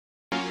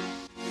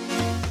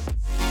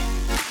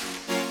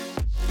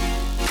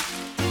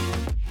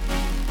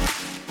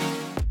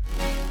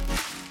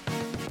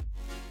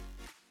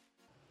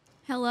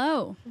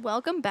Hello.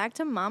 Welcome back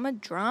to Mama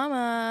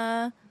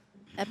Drama,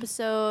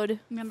 episode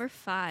Number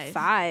 5.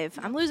 5.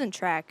 I'm losing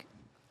track.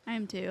 I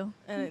am too.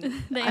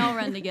 They all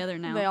run together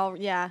now.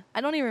 Yeah.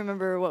 I don't even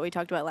remember what we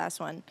talked about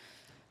last one.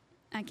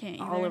 I can't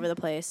either. All over the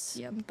place.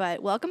 Yep.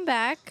 But welcome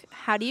back.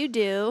 How do you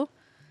do?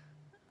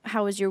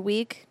 How was your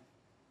week?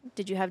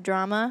 Did you have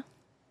drama?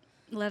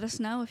 Let us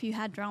know if you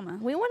had drama.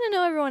 We want to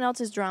know everyone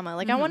else's drama.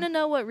 Like, I want to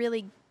know what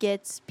really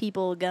gets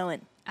people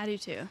going I do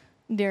too.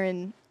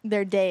 during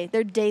their day,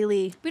 their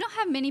daily. We don't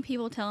have many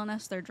people telling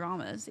us their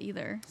dramas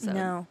either. So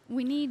No.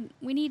 we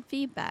need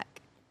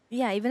feedback.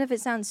 Yeah, even if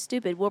it sounds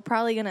stupid, we're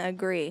probably going to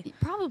agree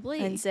Probably.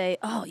 and say,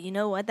 oh, you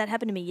know what? That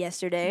happened to me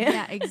yesterday.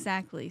 Yeah,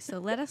 exactly. So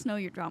let us know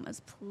your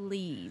dramas,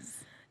 please.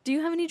 Do you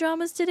have any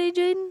dramas today,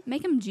 Jaden?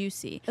 Make them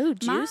juicy. Oh,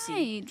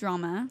 juicy. My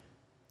drama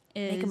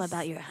is... Make them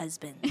about your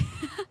husband.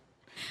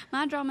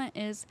 My drama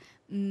is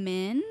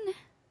men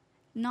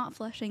not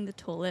flushing the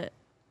toilet.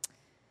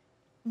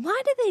 Why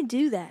do they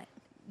do that?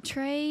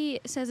 Trey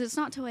says it's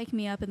not to wake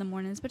me up in the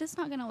mornings, but it's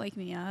not going to wake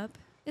me up.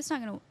 It's not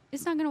going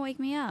to wake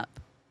me up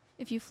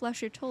if you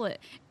flush your toilet.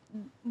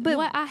 But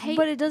what I hate,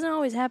 but it doesn't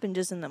always happen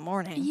just in the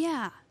morning.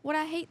 yeah, what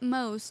I hate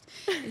most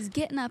is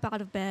getting up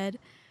out of bed,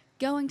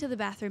 going to the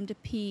bathroom to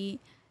pee,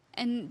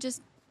 and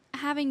just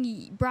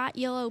having bright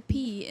yellow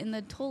pee in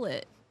the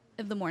toilet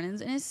of the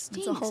mornings, and it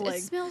stinks. all, like,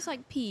 it smells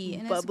like pee,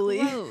 and bubbly.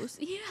 it's gross.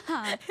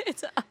 Yeah,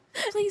 It's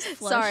please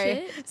flush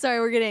it. Sorry,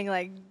 we're getting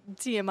like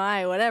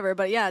TMI, whatever.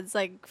 But yeah, it's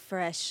like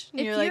fresh.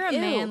 If you're like, a ew.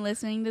 man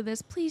listening to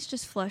this, please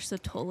just flush the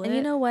toilet. And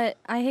you know what?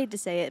 I hate to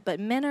say it, but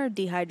men are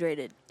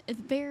dehydrated. It's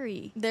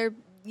very, They're,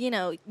 you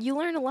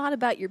learn a lot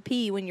about your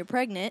pee when you're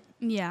pregnant,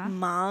 yeah.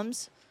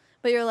 moms.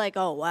 But you're like,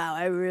 oh wow,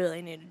 I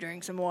really need to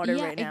drink some water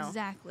Yeah, right now,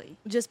 exactly.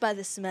 just by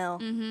the smell.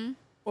 Mm-hmm.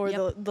 Or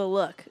Yep. the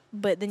look,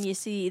 but then you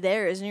see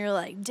theirs, and you're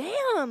like,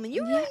 "Damn,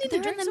 you really need to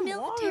they're drink in the some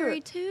military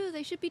water." too.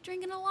 They should be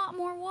drinking a lot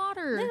more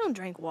water. They don't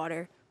drink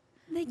water.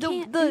 They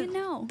The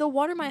can't. the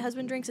water my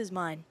husband drinks is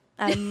mine,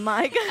 out of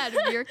my out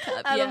of your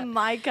cup. out Yeah. of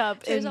my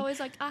cup. There's and always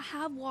like, I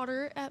have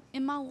water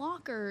in my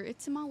locker.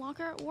 It's in my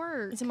locker at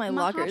work. it's in my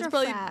locker. It's Hydro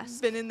probably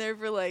Flask. been in there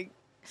for like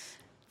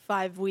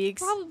 5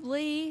 weeks.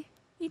 Probably.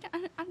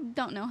 I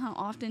don't know how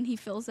often he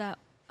fills that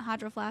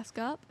hydro flask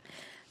up.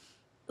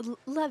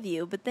 Love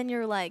you, but then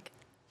you're like,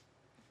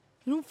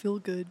 I don't feel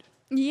good.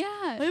 Yeah,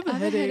 I have a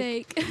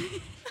headache.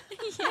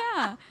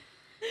 Yeah.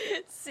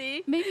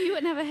 See? Maybe you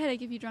wouldn't have a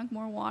headache if you drank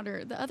more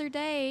water. The other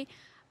day,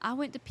 I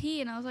went to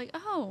pee and I was like,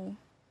 oh,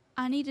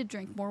 I need to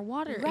drink more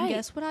water. Right. And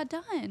guess what I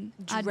done?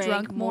 I Drank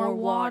drank more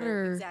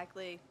water.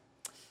 Exactly.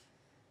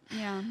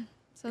 Yeah.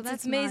 So It's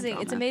that's amazing.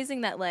 My It's drama.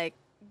 amazing that like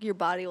your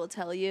body will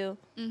tell you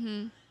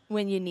Mm-hmm.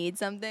 when you need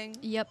something,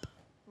 Yep.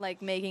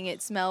 like making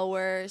it smell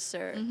worse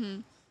or Mm-hmm.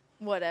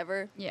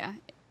 whatever. Yeah.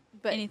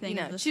 But Anything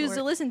of the choose to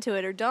sort. listen to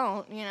it or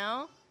don't.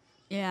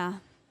 Yeah.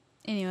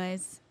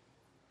 Anyways,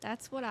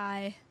 that's what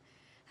I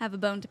have a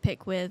bone to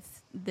pick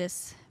with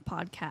this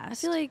podcast. I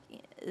feel like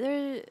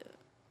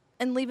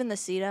and leaving the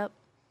seat up.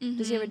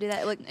 Does he ever do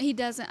that? Like, He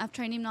doesn't. I've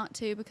trained him not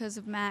to because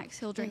of Max.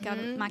 He'll drink out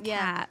of my Yeah.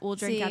 cat. Will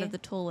drink out See, of the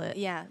toilet.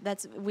 yeah,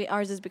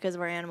 ours is because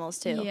of our animals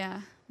too.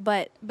 Yeah.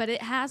 But But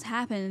it has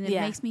happened, and it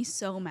Yeah. makes me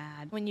so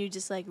mad. when you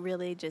just like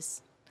really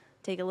just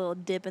take a little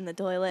dip in the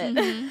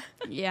toilet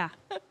Yeah.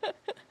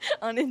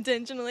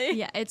 unintentionally.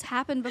 Yeah. It's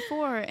happened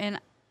before, and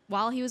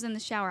while he was in the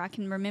shower, I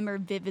can remember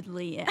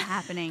vividly it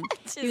happening.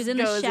 He was Just in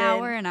the goes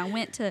shower, in. and I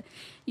went to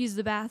use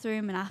the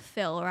bathroom, and I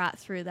fell right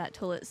through that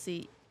toilet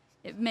seat.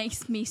 It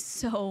makes me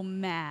so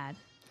mad.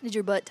 Did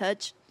your butt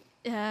touch?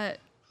 I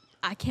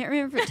can't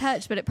remember if it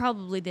touched, but it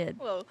probably did.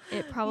 Whoa.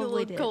 It A probably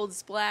little did. cold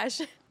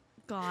splash.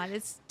 God,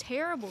 it's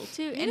terrible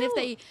too. And know- if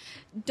they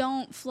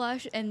don't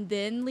flush and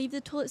then leave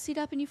the toilet seat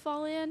up and you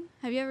fall in,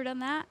 have you ever done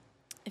that?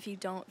 If you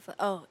don't,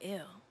 oh,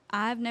 ew.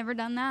 I've never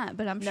done that,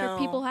 but I'm sure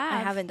people have. I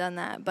haven't done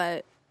that,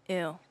 but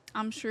ew.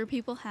 I'm sure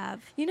people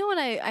have. You know what?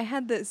 I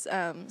had this.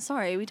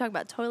 Sorry, we talk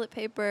about toilet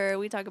paper.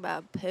 We talk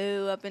about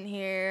poo up in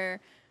here,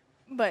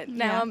 but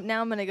now Yeah.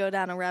 I'm gonna go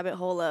down a rabbit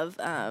hole of.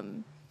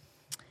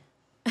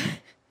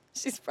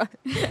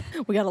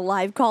 We got a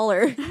live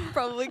caller,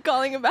 probably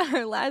calling about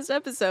our last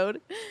episode.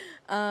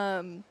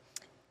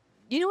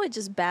 You know what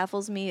just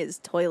baffles me is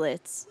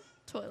toilets.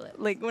 Toilet.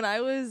 Like when I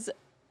was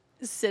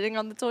sitting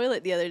on the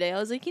toilet the other day, I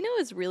was like,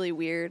 it's really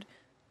weird,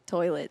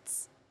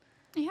 toilets.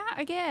 Yeah,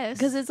 I guess.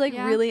 Because it's like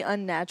Yeah. really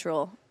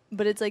unnatural.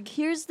 But it's like,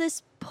 here's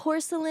this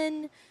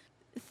porcelain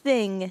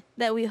thing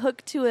that we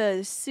hook to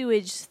a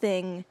sewage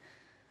thing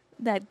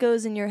that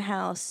goes in your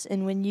house.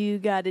 And when you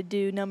got to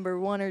do number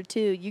 1 or 2,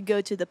 you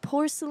go to the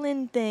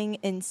porcelain thing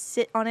and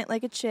sit on it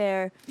like a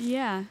chair.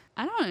 Yeah,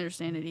 I don't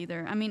understand it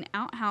either. I mean,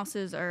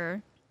 outhouses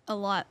are a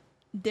lot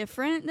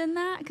different than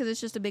that because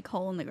it's just a big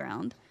hole in the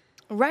ground.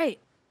 Right.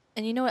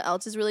 And you know what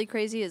else is really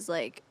crazy is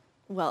like,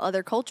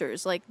 other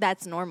cultures, like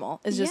that's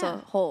normal. It's just Yeah. a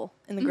hole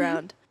in the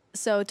ground.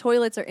 So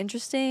toilets are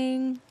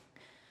interesting.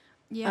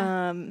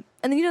 Yeah. And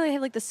then they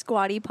have like the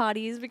squatty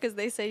potties because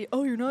they say,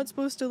 oh, you're not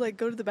supposed to like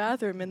go to the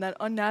bathroom in that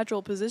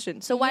unnatural position.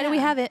 So why do we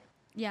Yeah. have it?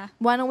 yeah.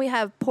 Why don't we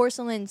have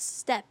porcelain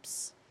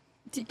steps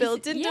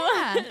built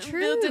into true.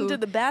 built into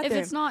the bathroom. If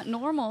it's not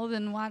normal,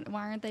 then why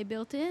aren't they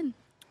built in?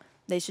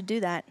 They should do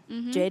that.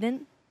 Mm-hmm.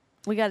 Jaden,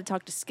 we got to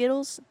talk to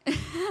Skittles.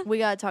 We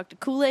got to talk to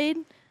Kool-Aid.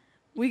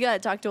 We got to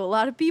talk to a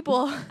lot of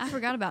people. I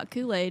forgot about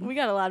Kool-Aid. We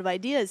got a lot of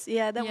ideas.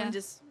 Yeah, that one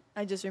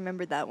I just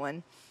remembered that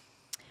one.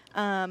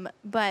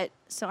 But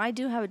so I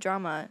do have a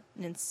drama,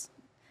 and it's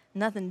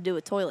nothing to do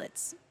with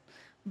toilets.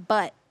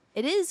 But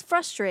it is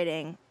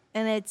frustrating,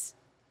 and it's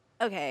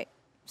okay.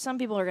 Some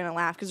people are gonna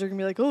laugh because they're gonna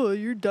be like, "Oh,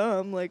 you're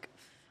dumb." Like,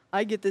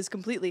 I get this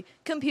completely.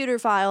 Computer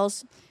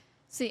files.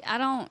 See, I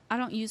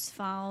don't use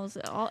files.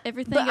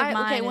 Everything But of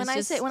mine when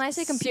is I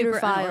say computer super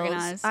files,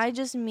 unorganized. I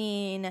just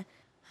mean,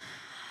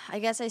 I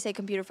guess I say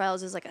computer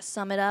files is like a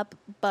sum it up,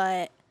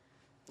 but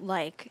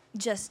like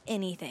just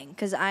anything.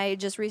 Because I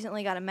just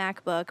recently got a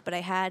MacBook, but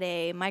I had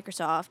a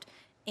Microsoft,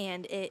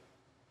 and it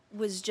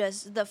was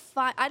just the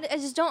file. I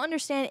just don't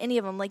understand any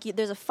of them. Like,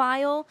 there's a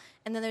file,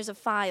 and then there's a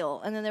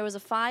file, and then there was a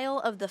file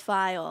of the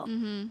file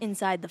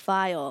inside the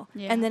file,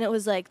 and then it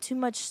was like too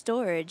much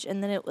storage,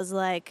 and then it was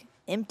like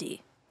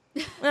empty.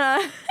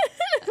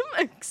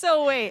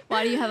 So wait,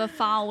 why do you have a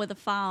file with a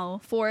file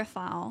for a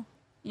file?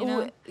 You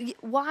know?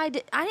 Why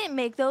did I didn't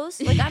make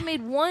those? Like, I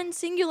made one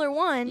singular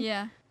one.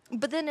 Yeah.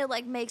 But then it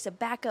like makes a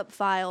backup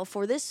file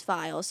for this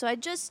file. So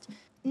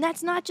and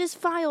that's not just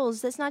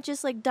files. That's not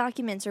just like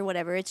documents or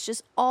whatever. It's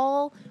just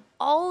all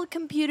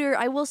computer.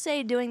 I will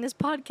say, doing this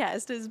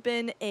podcast has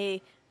been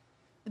a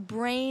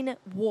brain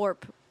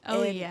warp.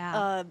 Oh,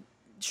 yeah.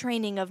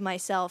 Training of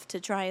myself to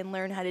try and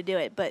learn how to do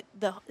it. But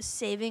the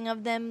saving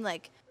of them,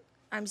 like,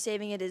 I'm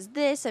saving it as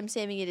this, I'm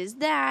saving it as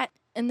that.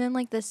 And then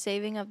like the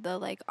saving of the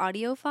like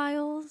audio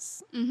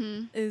files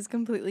is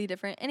completely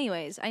different.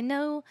 Anyways, I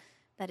know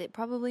that it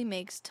probably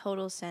makes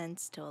total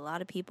sense to a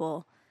lot of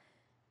people,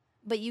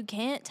 but you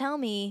can't tell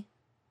me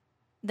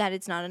that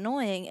it's not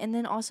annoying. And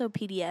then also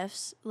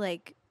PDFs,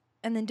 like,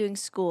 and then doing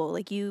school,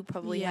 like, you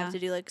probably have to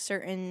do like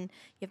you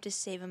have to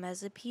save them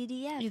as a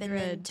PDF. Either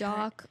and a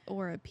doc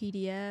or a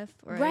PDF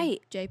or a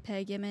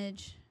JPEG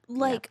image.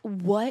 Like,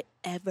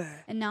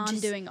 whatever. And now I'm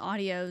doing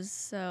audios,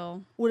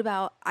 so. What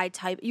about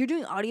you're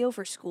doing audio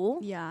for school?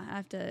 Yeah, I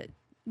have to,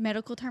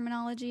 medical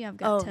terminology, I've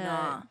got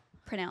to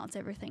pronounce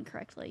everything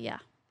correctly, yeah.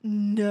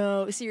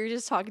 No. So you're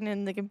just talking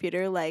in the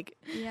computer like,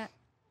 yeah,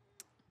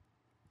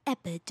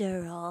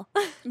 epidural.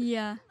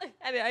 Yeah.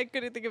 I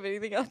couldn't think of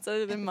anything else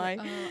other than my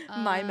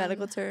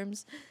medical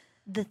terms.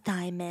 The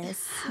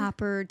thymus.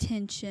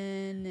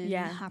 Hypertension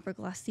and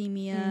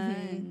hyperglycemia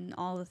and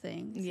all the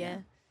things. Yeah.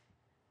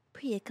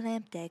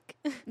 Preeclamptic.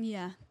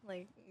 Yeah.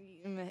 Like,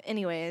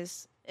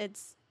 anyways,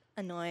 it's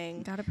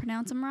annoying. Got to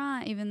pronounce them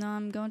right, even though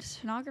I'm going to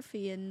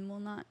stenography and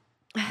will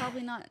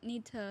probably not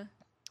need to.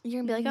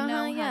 You're going to be like,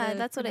 oh, yeah,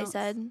 that's what I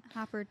said.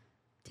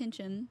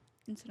 Hypertension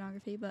in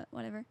stenography, but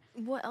whatever.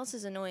 What else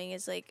is annoying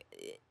is, like,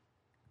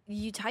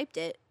 you typed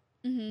it.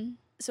 Mm-hmm.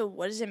 So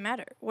what does it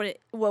matter?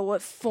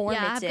 What form it's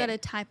in? Yeah, I've got to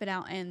type it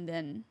out and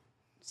then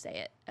say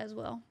it as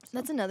well. So.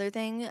 That's another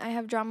thing I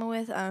have drama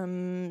with.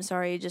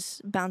 Sorry,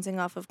 just bouncing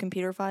off of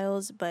computer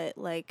files, but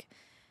like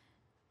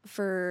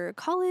for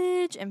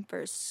college and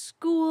for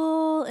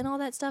school and all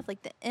that stuff,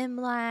 like the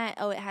MLAT,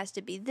 it has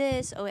to be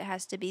this, it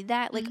has to be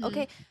that. Like,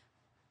 okay,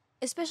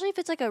 especially if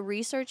it's like a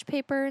research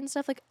paper and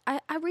stuff, like I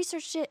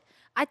researched it,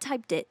 I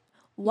typed it.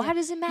 Why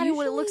does it matter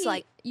what it looks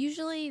like?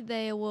 Usually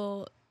they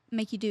will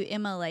make you do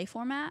MLA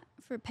format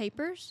for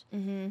papers,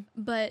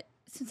 but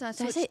since I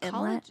switched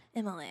college,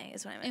 MLA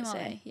is what I meant to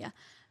say. Yeah.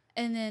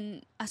 And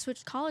then I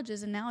switched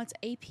colleges, and now it's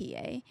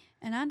APA,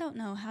 and I don't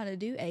know how to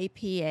do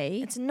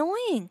APA. It's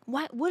annoying.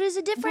 Why? What is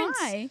the difference?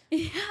 Why?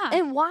 Yeah.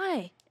 And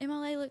why?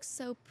 MLA looks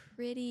so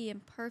pretty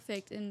and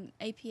perfect, and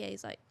APA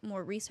is like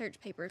more research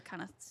paper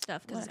kind of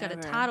stuff because it's got a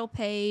title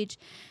page,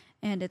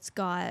 and it's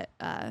got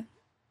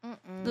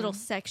little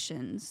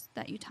sections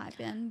that you type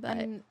in. But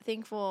I'm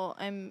thankful.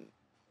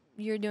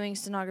 You're doing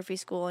stenography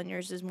school, and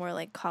yours is more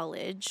like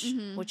college,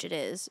 which it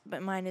is,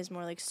 but mine is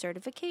more like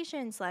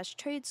certification /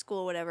 trade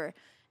school, whatever.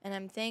 And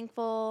I'm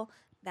thankful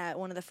that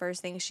one of the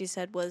first things she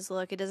said was,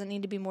 look, it doesn't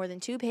need to be more than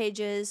 2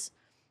 pages.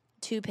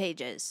 2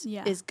 pages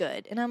is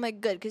good. And I'm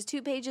like, good, because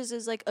 2 pages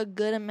is like a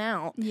good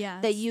amount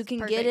that you can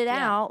get it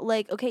out.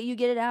 Like, okay, you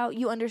get it out,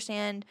 you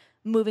understand,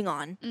 moving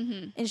on.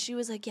 And she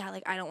was like, yeah,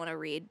 like, I don't want to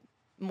read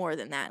more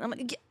than that. And I'm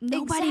like,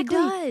 nobody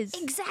does.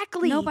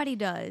 Exactly. Nobody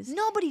does.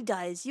 Nobody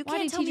does. You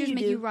can't tell me you do. Why do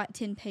teachers make you write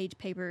 10-page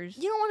papers?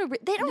 You don't want to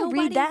read. They don't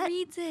read that. Nobody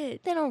reads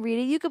it. They don't read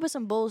it. You could put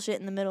some bullshit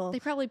in the middle. They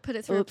probably put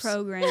it through a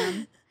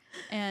program.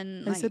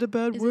 And I said a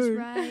bad word. Is this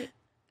right?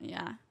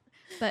 Yeah.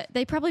 But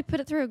they probably put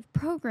it through a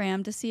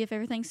program to see if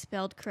everything's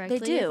spelled correctly.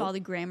 They do. If all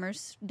the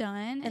grammar's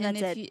done. And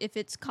that's it. If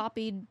it's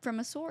copied from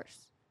a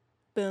source.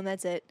 Boom,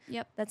 that's it.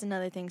 Yep. That's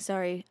another thing.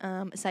 Sorry.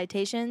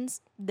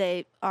 Citations,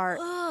 they are...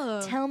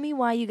 Tell me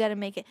why you got to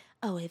make it...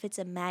 Oh, if it's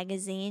a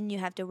magazine, you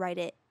have to write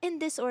it in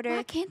this order.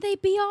 Why can't they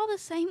be all the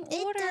same order?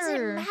 It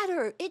doesn't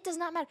matter. It does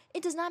not matter.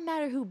 It does not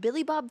matter who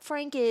Billy Bob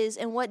Frank is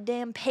and what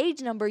damn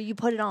page number you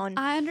put it on.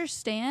 I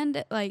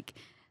understand, like,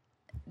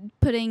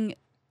 putting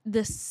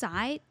the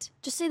site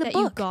Just say the that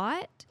book you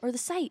got or the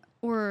site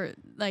or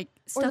like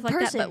or stuff the like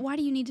person. that. But why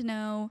do you need to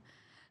know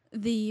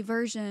the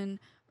version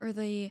or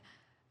the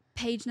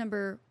page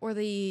number or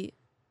the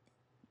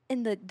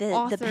in the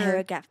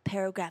author?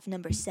 paragraph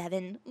number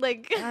 7?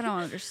 Like, I don't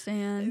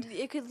understand.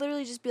 It could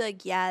literally just be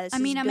like, yeah, this I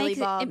mean, is Billy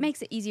Bob. it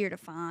makes it easier to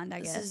find, I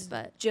This guess. is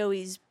But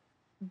Joey's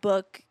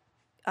book.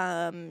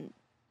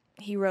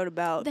 He wrote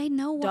about they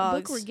know what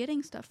dogs. book we're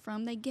getting stuff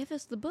from. They give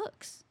us the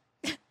books.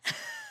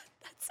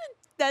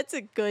 That's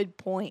a good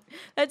point.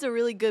 That's a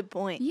really good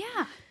point.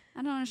 Yeah,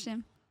 I don't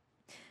understand.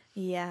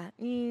 Yeah.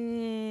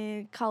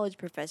 College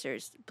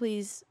professors,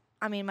 please.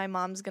 I mean, my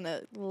mom's going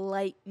to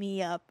light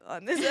me up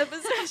on this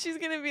episode. She's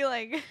going to be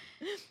like,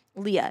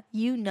 Leah,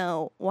 you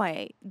know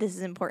why this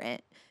is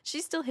important.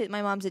 She still hit.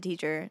 My mom's a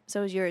teacher.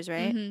 So is yours,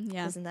 right? Mm-hmm,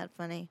 yeah. Isn't that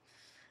funny?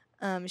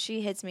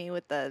 She hits me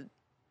with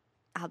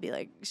I'll be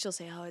like, she'll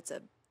say, oh, it's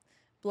a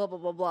blah, blah,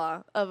 blah,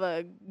 blah of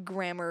a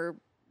grammar,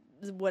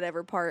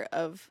 whatever part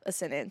of a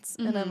sentence.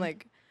 Mm-hmm. And I'm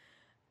like,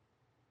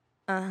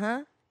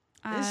 uh-huh.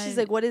 And she's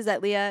like, what is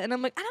that, Leah? And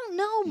I'm like, I don't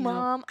know,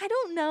 Mom. I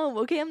don't know.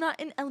 Okay, I'm not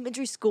in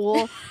elementary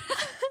school.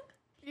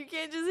 You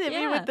can't just hit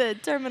me with the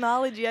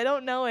terminology. I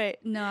don't know it.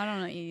 No, I don't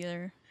know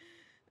either.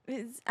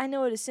 I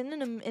know what a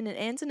synonym and an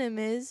antonym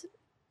is.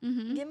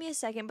 Mm-hmm. Give me a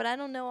second, but I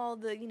don't know all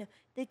the,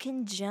 the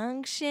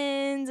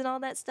conjunctions and all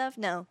that stuff.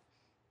 No.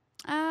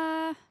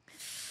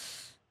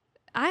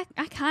 I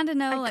kind of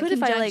know like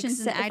conjunctions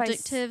and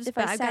adjectives,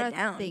 but I gotta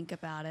down. think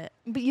about it.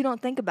 But you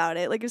don't think about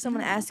it. Like if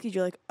someone asks you,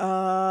 you're like,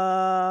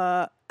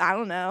 I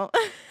don't know.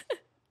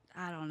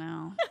 I don't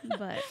know,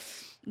 but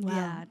wow.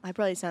 yeah, I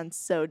probably sound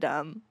so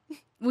dumb.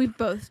 We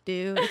both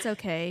do. It's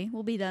okay.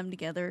 We'll be dumb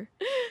together.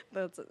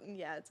 It's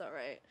all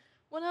right.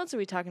 What else are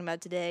we talking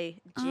about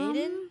today,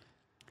 Jaden?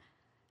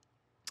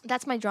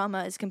 That's my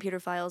drama is computer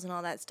files and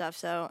all that stuff.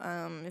 So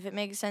if it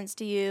makes sense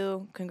to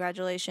you,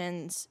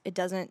 congratulations. It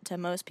doesn't to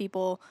most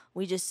people.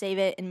 We just save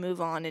it and move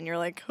on. And you're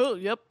like, oh,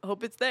 yep,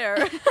 hope it's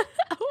there.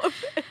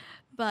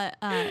 But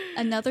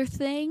another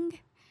thing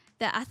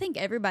that I think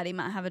everybody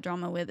might have a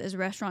drama with is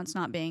restaurants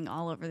not being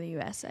all over the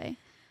USA.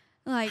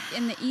 Like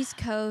in the East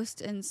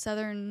Coast and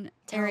southern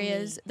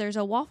areas, there's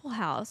a Waffle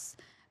House.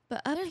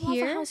 But up there's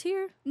here... Waffle House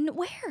here?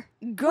 Where?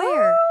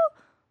 Girl!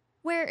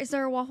 Where is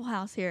there a Waffle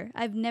House here?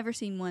 I've never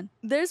seen one.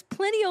 There's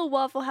plenty of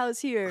Waffle House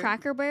here.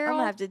 Cracker Barrel? I'm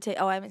gonna have to take.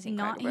 Oh, I haven't seen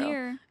Not Cracker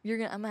Barrel.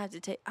 here. I'm gonna have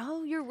to take.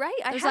 Oh, you're right.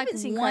 There's I haven't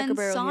seen Cracker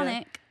Barrel Sonic.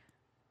 Here.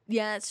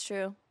 Yeah, that's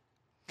true.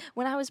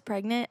 When I was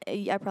pregnant,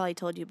 I probably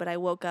told you, but I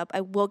woke up.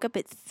 I woke up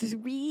at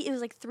 3. It was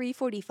like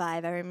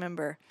 3:45. I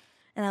remember,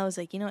 and I was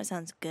like, you know what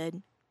sounds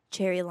good?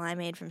 Cherry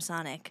limeade from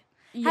Sonic.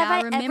 Yeah,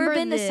 Have I ever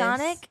been this. to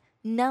Sonic?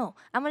 No.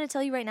 I'm gonna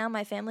tell you right now.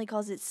 My family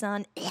calls it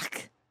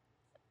Sonic.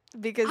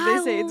 Because they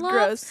say it's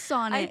gross.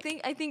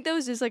 Sonic. I think that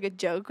was just like a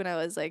joke when I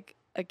was like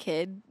a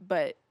kid,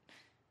 but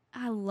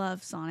I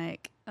love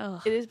Sonic.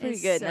 Ugh, it is pretty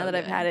good so now that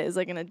I've had it as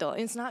like an adult.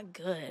 It's not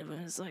good, but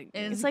it's like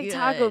good.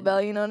 Taco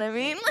Bell, you know what I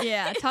mean?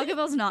 Yeah, Taco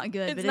Bell's not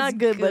good. It's not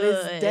good, but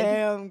it's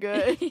damn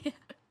good.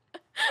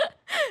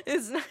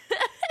 It's not.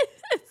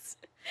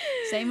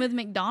 Same with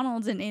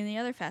McDonald's and any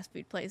other fast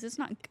food place. It's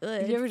not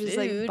good. You ever just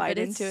like bite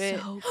into it?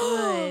 So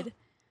good.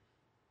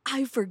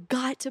 I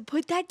forgot to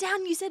put that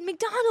down. You said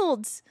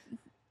McDonald's.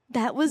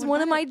 That was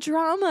one of my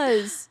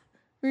dramas.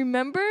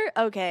 Remember?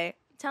 Okay.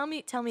 Tell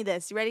me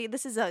this. You ready?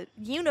 This is a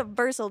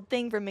universal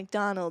thing for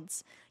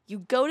McDonald's. You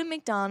go to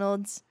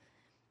McDonald's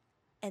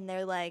and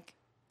they're like,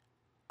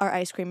 our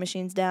ice cream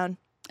machine's down.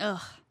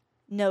 Ugh.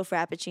 No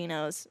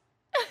frappuccinos.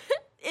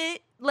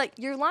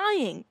 You're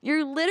lying.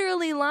 You're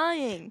literally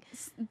lying.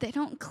 They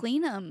don't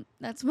clean them.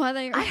 That's why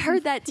they. I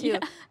heard that too. Yeah.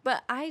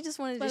 But I just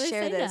wanted to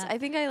share this. I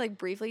think I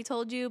briefly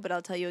told you, but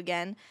I'll tell you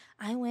again.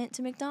 I went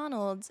to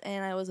McDonald's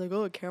and I was like,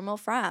 oh, a caramel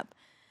frap.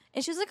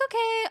 And she was like,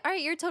 okay, all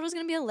right, your total's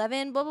going to be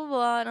 11, blah, blah,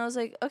 blah. And I was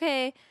like,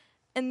 okay.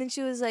 And then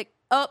she was like,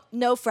 oh,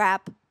 no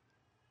frap.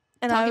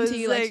 And Talking to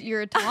you like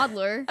you're a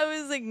toddler. I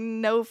was like,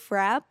 no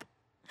frap?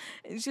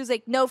 And she was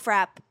like, no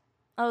frap.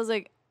 I was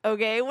like,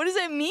 okay, what does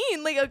that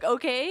mean? Like,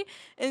 okay.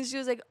 And she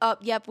was like, oh,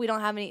 yep, we don't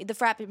have any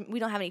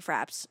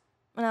fraps.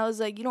 And I was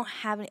like, you don't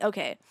have any?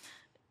 Okay,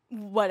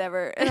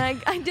 whatever. And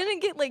I didn't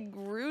get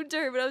rude to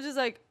her, but I was just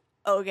like,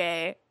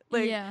 okay.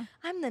 Yeah.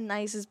 I'm the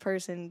nicest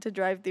person to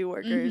drive-through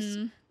workers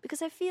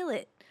because I feel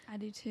it. I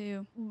do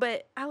too.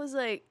 But I was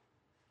like,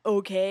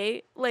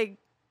 okay.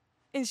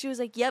 And she was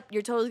like, yep,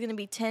 your total is going to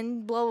be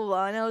 10, blah, blah,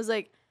 blah. And I was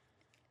like,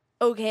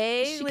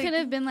 okay. She could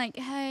have been like,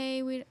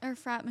 hey, our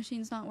frap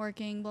machine's not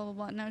working, blah, blah,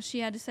 blah. No,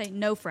 she had to say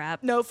no frap.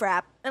 No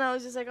frap. And I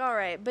was just like, all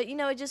right. But,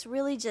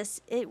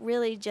 it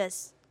really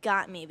just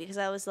got me because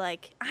I was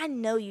like, I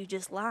know you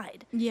just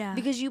lied. Yeah.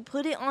 Because you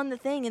put it on the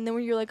thing and then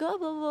when you're like, oh,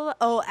 blah, blah, blah.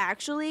 Oh,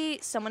 actually,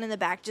 someone in the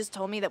back just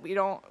told me that we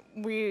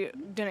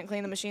didn't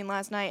clean the machine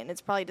last night and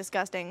it's probably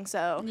disgusting.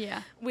 So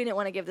yeah, we didn't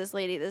want to give this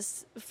lady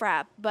this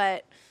frap.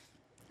 But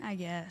I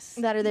guess.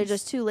 That or they're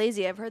just too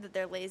lazy. I've heard that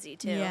they're lazy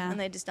too. Yeah. And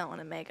they just don't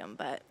want to make them.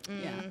 But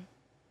yeah,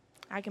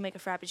 I can make a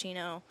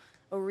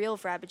real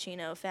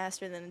frappuccino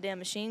faster than a damn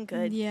machine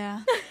could.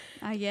 Yeah,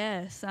 I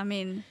guess. I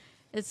mean,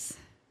 it's...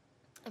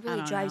 It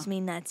really drives me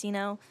nuts, you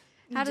know?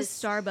 How does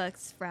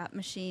Starbucks frap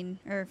machine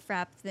or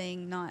frap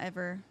thing not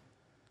ever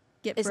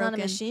get it's broken? It's not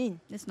a machine.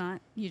 It's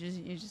not. You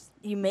just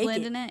make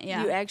blending it.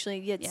 Yeah. You actually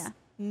get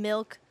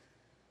milk,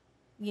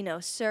 you know,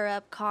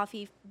 syrup,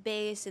 coffee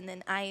base, and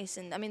then ice.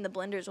 And I mean, the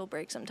blenders will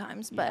break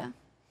sometimes, but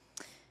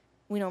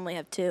we normally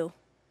have two.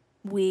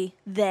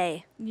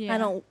 They. Yeah. I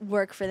don't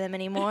work for them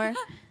anymore.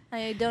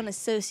 I don't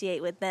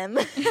associate with them.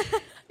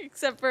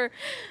 Except for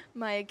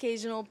my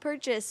occasional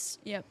purchase.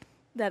 Yep.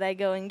 That I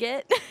go and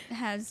get. It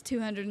has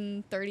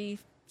 230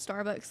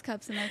 Starbucks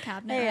cups in their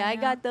cabinet. Hey, I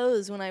got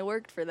those when I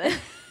worked for them.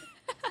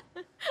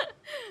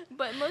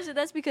 But most of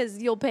that's because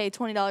you'll pay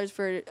 $20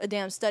 for a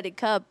damn studded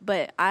cup,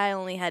 but I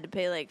only had to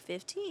pay like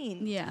 $15.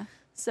 Yeah.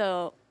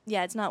 So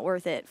yeah, it's not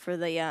worth it for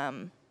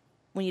the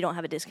when you don't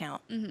have a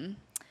discount. Mm-hmm.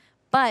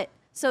 But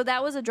so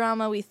that was a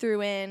drama we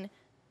threw in.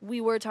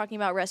 We were talking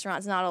about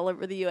restaurants not all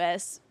over the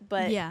U.S.,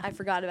 but I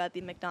forgot about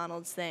the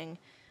McDonald's thing.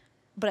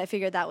 But I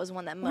figured that was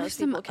one that most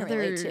people can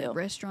relate to.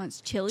 Restaurants,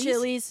 Chili's.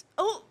 Chili's.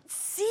 Oh,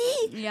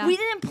 see, we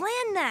didn't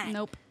plan that.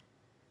 Nope.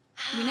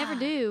 We never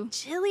do.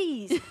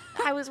 Chili's.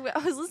 I was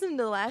listening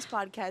to the last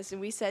podcast and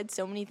we said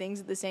so many things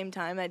at the same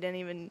time I didn't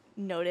even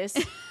notice.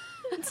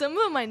 Some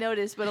of them I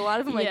noticed, but a lot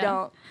of them I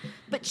don't.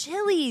 But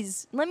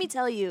Chili's, let me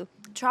tell you,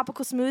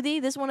 tropical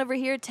smoothie. This one over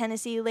here,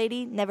 Tennessee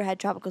lady, never had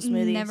tropical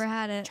smoothies. Never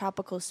had it.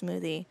 Tropical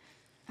smoothie.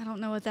 I don't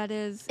know what that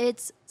is.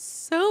 It's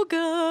so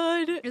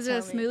good. Is it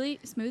a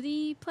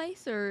smoothie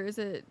place or is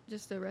it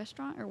just a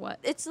restaurant or what?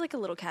 It's like a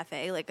little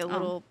cafe, like a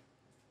little,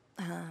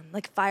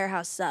 like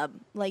Firehouse sub.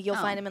 Like you'll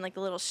find them in like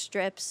the little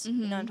strips.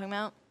 Mm-hmm. You know what I'm talking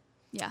about?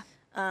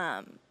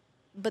 Yeah.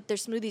 But their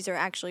smoothies are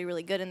actually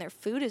really good and their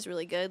food is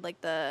really good.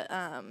 Like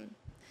the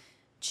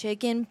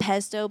chicken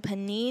pesto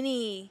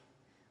panini.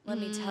 Let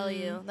me tell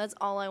you, that's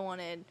all I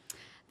wanted.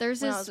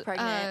 There's when I was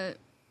pregnant.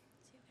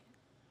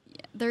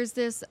 There's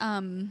this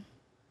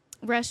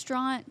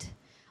restaurant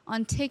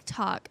on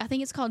TikTok. I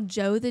think it's called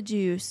Joe the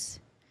Juice,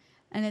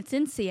 and it's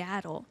in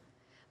Seattle.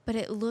 But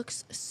it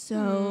looks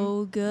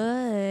so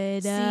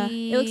good.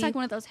 It looks like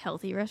one of those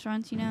healthy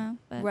restaurants, you know.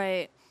 But.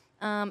 Right.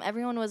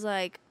 Everyone was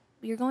like,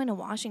 "You're going to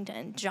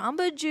Washington.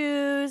 Jamba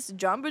Juice.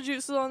 Jamba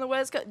Juice is on the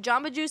West Coast.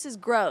 Jamba Juice is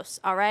gross.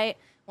 All right."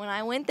 When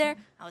I went there,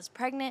 I was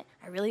pregnant.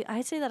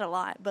 I say that a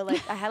lot, but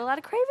like I had a lot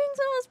of cravings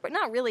when I was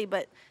not really,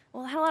 but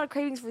I had a lot of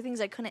cravings for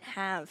things I couldn't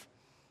have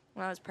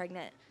when I was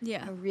pregnant.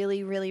 Yeah. I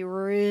really, really,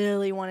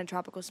 really wanted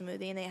tropical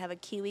smoothie, and they have a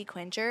kiwi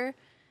quencher,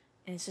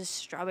 and it's just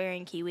strawberry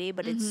and kiwi,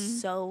 but it's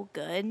so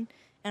good.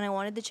 And I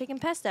wanted the chicken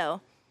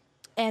pesto,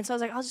 and so I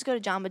was like, I'll just go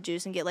to Jamba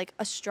Juice and get like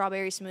a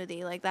strawberry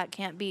smoothie. Like that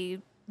can't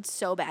be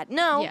so bad.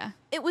 No,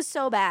 it was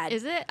so bad.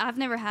 Is it? I've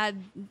never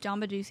had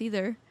Jamba Juice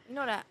either. You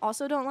know what I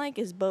also don't like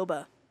is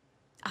boba.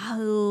 I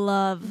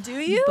love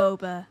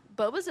boba.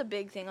 Boba's a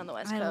big thing on the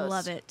West Coast. I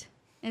love it.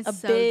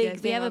 It's so big good.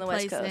 Thing we have on a the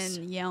place West Coast.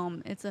 in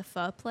Yelm. It's a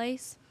pho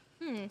place.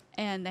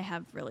 And they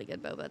have really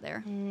good boba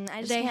there.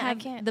 They have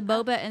the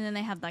boba, and then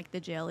they have like the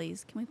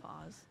jellies. Can we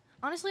pause?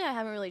 Honestly, I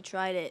haven't really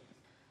tried it.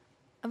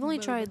 I've only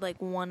tried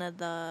like one of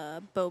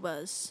the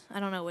bobas. I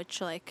don't know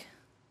which like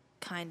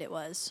kind it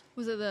was.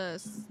 Was it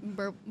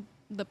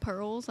the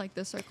pearls, like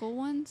the circle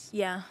ones?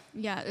 Yeah.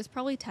 Yeah, it's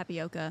probably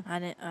tapioca. I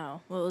didn't.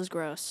 Oh, well, it was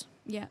gross.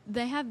 Yeah,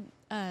 they have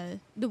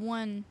the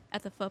one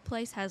at the pho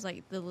place has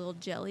like the little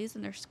jellies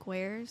and they're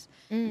squares.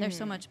 They're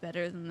so much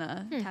better than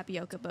the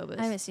tapioca bobas.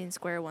 I haven't seen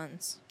square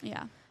ones.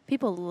 Yeah.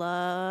 People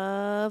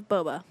love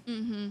boba.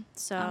 Mm-hmm.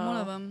 So I'm one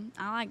of them.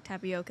 I like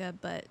tapioca,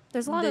 but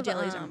there's a lot of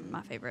jellies are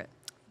my favorite.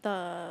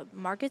 The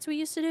markets we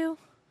used to do,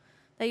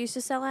 that used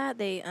to sell at,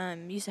 they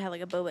used to have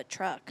like a boba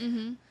truck.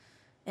 Mm-hmm.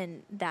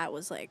 And that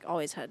was like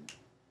always had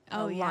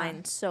a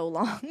line so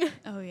long.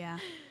 Oh, yeah.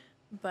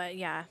 But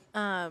yeah.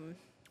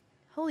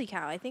 Holy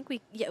cow. I think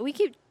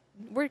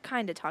we're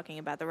kind of talking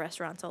about the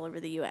restaurants all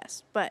over the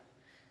U.S., but.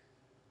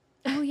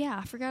 Oh, yeah.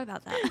 I forgot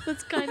about that.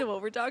 That's kind of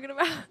what we're talking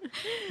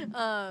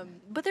about.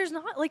 But there's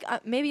not, like,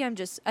 maybe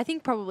I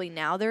think probably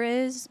now there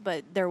is,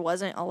 but there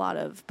wasn't a lot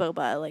of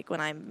boba, like, when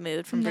I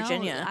moved from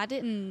Virginia. I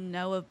didn't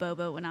know of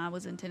boba when I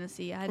was in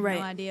Tennessee. I had no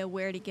idea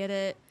where to get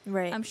it.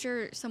 Right. I'm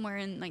sure somewhere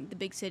in, like, the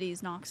big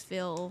cities,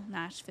 Knoxville,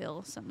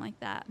 Nashville, something like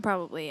that.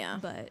 Probably, yeah.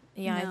 But,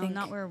 yeah, no, I think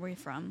not where we're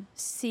from.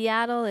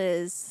 Seattle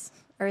is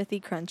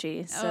earthy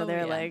crunchy, so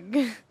they're like,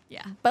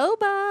 yeah,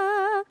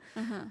 boba.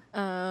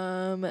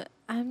 Uh-huh.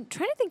 I'm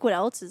trying to think what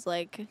else is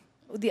like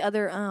the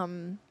other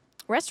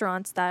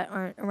restaurants that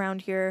aren't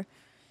around here.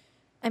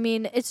 I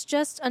mean, it's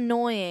just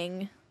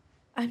annoying.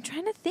 I'm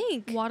trying to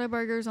think.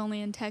 Whataburger's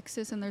only in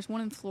Texas, and there's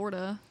one in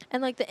Florida.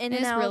 And like the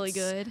In-N-Outs, it's really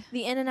good.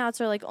 The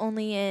In-N-Outs are like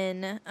only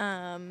in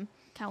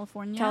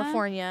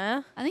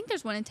California. I think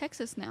there's one in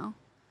Texas now.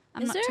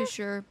 I'm not too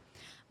sure.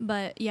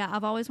 But yeah,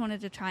 I've always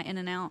wanted to try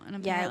In-N-Out, and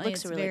apparently it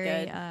looks really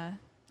very good.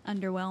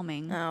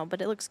 Underwhelming. Oh,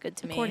 but it looks good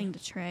to me. According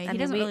to Trey, he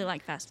doesn't really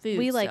like fast food.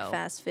 We like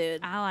fast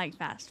food. I like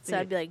fast food. So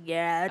I'd be like,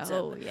 yeah, that's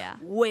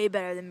way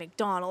better than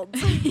McDonald's.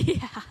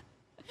 Yeah,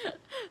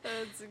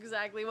 that's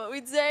exactly what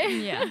we'd say.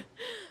 Yeah.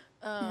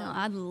 No,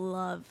 I'd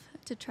love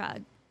to try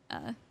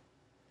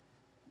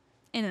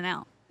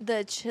In-N-Out.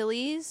 The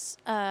Chili's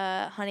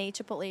honey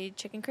chipotle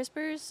chicken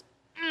crispers.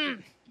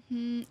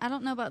 I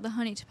don't know about the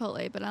honey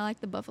chipotle, but I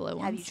like the buffalo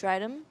ones. Have you tried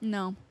them?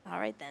 No. All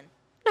right, then.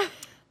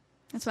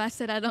 That's why I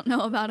said I don't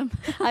know about them.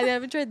 I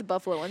haven't tried the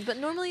buffalo ones, but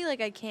normally, like,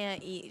 I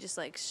can't eat just,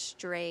 like,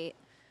 straight.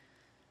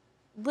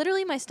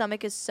 Literally, my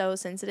stomach is so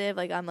sensitive.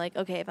 Like, I'm like,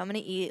 okay, if I'm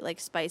going to eat,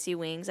 like, spicy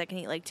wings, I can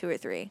eat, like, 2 or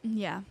 3.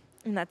 Yeah.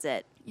 And that's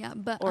it. Yeah,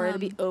 but... Or it'll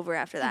be over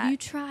after that. Have you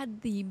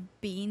tried the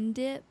bean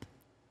dip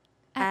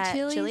at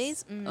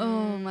Chili's?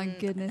 Oh, my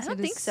goodness. I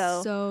don't think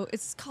so.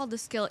 It's called the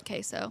skillet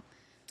queso.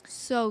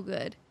 So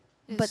good.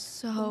 But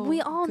so we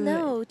all good.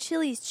 know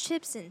Chili's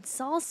chips and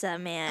salsa,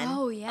 man.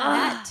 Oh, yeah,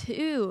 that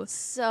too.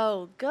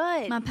 So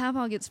good. My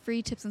papa gets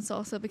free chips and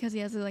salsa because he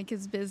has, like,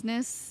 his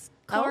business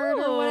card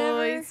or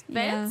whatever. He's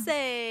fancy.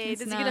 Yeah,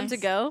 Does he get them to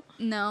go?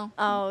 No.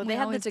 Oh, they We have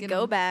the always get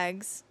to-go 'em.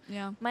 bags.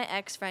 Yeah. My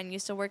ex-friend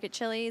used to work at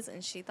Chili's,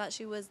 and she thought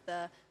she was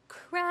the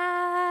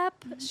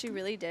crap. She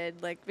really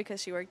did, like,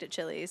 because she worked at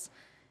Chili's.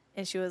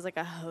 And she was like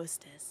a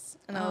hostess.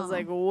 And I was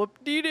like,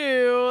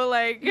 whoop-de-doo.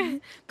 Like,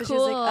 but she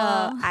was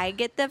like, I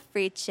get the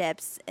free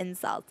chips and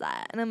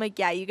salsa. And I'm like,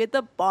 yeah, you get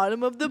the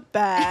bottom of the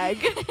bag.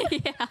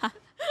 Yeah.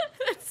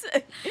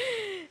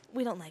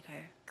 We don't like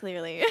her,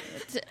 clearly.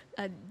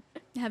 I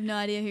have no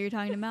idea who you're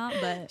talking about,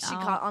 but She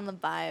caught on the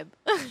vibe.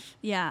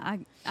 Yeah,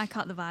 I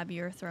caught the vibe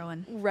you were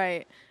throwing.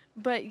 Right.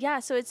 But yeah,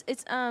 so it's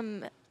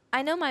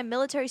I know my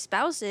military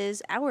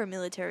spouses, our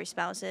military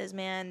spouses,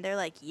 man, they're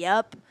like,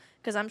 yep.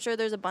 Because I'm sure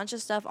there's a bunch of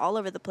stuff all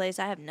over the place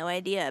I have no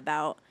idea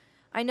about.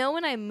 I know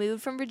when I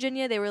moved from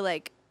Virginia, they were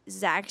like,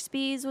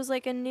 Zaxby's was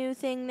like a new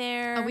thing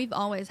there. Oh, we've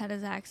always had a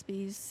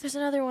Zaxby's. There's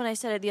another one I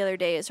said it the other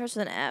day. It starts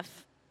with an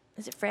F.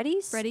 Is it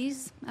Freddy's?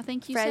 Freddy's, I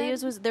think you Freddy's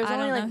said. there's I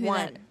only don't like know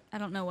one. I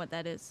don't know what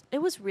that is. It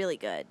was really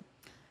good.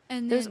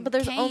 And there's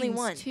there's only Cane's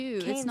one. too.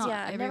 Cane's, It's not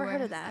yeah, I've everywhere. never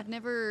heard of that. I've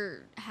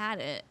never had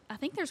it. I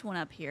think there's one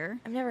up here.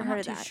 I've never I'm heard not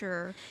of too that.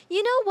 Sure.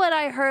 You know what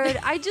I heard?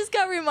 I just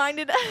got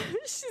reminded.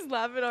 She's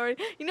laughing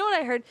already. You know what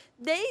I heard?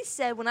 They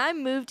said when I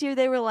moved here,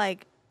 they were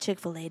like,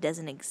 Chick-fil-A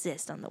doesn't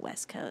exist on the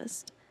West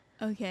Coast.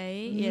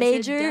 Okay. Yes,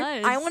 Major. It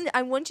does.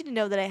 I want you to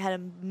know that I had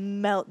a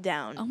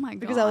meltdown. Oh my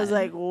god. Because I was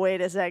like, wait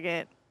a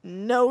second,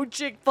 no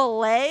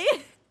Chick-fil-A.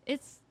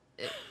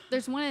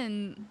 There's one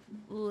in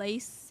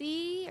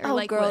Lacey or Oh,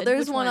 Lakewood. girl,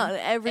 there's Which one on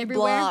every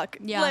block.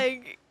 Yeah.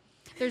 Like,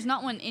 there's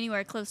not one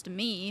anywhere close to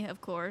me,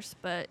 of course,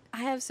 but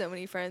I have so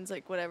many friends,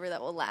 like whatever, that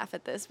will laugh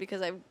at this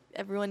because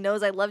everyone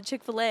knows I love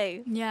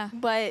Chick-fil-A. yeah.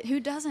 But Who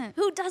doesn't?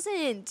 who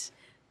doesn't?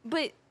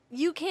 But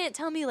you can't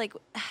tell me, like,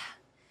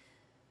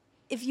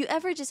 if you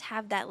ever just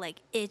have that,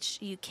 like, itch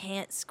you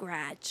can't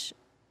scratch,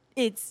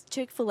 it's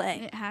Chick-fil-A.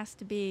 It has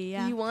to be.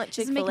 Yeah. You want This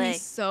is Chick-fil-A. making me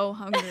so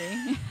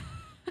hungry.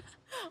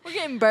 We're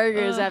getting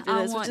burgers Ugh, after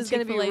I this, want which is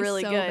going to be Chick-fil-A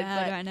really so good.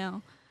 bad But right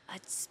now. a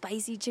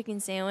spicy chicken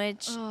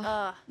sandwich.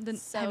 Ugh.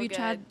 So have you good.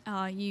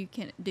 tried? You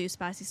can't do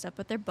spicy stuff,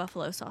 but their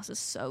buffalo sauce is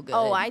so good.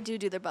 Oh, I do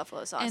their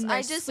buffalo sauce. And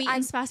their sweet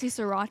and spicy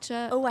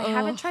sriracha. Oh, I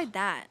haven't tried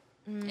that.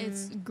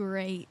 It's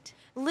great.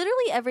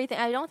 Literally everything.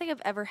 I don't think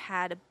I've ever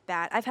had a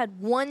bad. I've had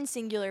one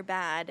singular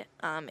bad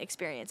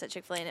experience at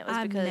Chick-fil-A, and it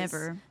was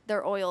because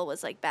their oil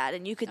was like bad,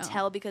 and you could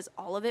tell because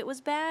all of it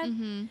was bad.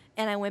 Mm-hmm.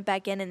 And I went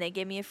back in, and they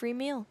gave me a free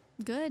meal.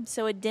 Good.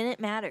 So it didn't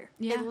matter.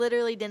 Yeah. It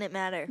literally didn't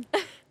matter.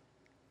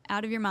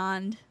 Out of your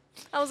mind.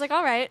 I was like,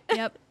 all right.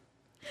 Yep.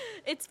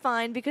 It's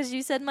fine because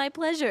you said my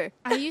pleasure.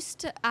 I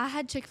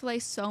had Chick-fil-A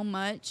so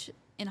much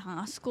in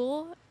high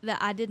school that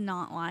I did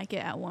not like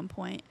it at one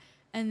point.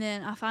 And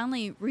then I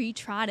finally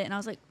retried it, and I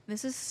was like,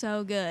 this is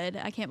so good.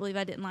 I can't believe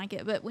I didn't like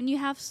it. But when you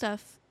have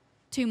stuff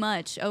too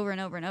much over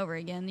and over and over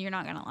again, you're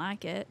not going to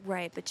like it.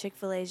 Right, but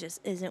Chick-fil-A just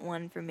isn't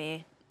one for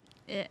me.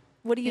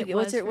 What do you get?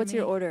 What's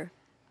your order?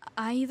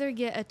 I either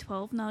get a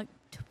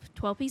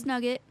 12-piece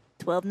nugget.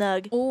 12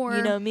 nug. Or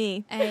you know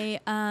me. A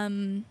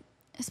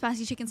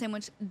spicy chicken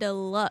sandwich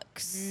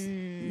deluxe.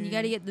 You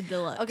got to get the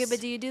deluxe. Okay, but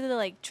do you do the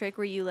like trick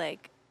where you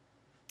like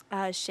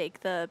shake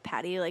the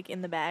patty like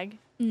in the bag?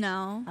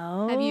 No.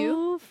 Oh, have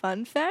you?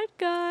 Fun fact,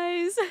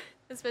 guys.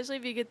 Especially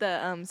if you get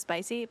the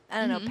spicy. I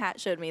don't know. Pat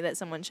showed me that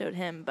someone showed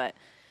him, but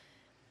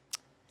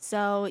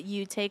so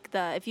you take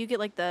if you get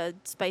like the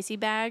spicy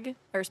bag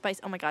or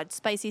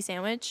spicy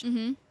sandwich.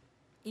 Mm-hmm.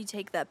 You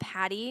take the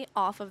patty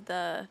off of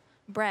the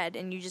bread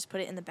and you just put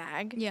it in the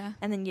bag. Yeah.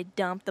 And then you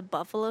dump the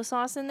buffalo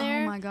sauce in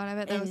there. Oh my god, I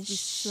bet that was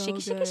just so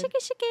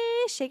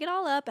good. Shake it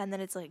all up, and then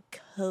it's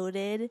like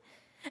coated.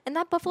 And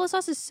that buffalo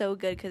sauce is so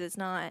good because it's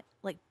not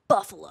like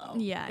buffalo.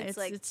 Yeah,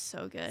 it's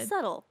so good.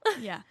 Subtle.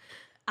 Yeah.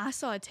 I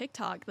saw a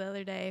TikTok the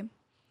other day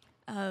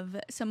of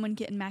someone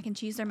getting mac and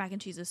cheese. Their mac and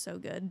cheese is so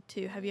good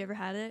too. Have you ever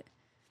had it?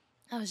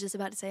 I was just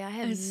about to say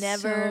It's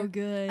never so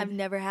good. I've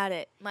never had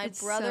it. My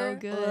It's brother so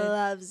good.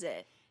 loves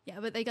it. Yeah,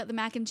 but they got the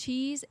mac and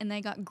cheese and they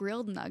got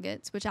grilled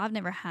nuggets, which I've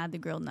never had the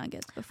grilled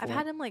nuggets before. I've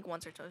had them like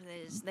once or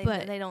twice.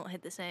 They don't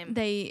hit the same.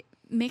 They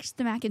mixed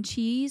the mac and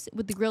cheese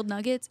with the grilled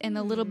nuggets and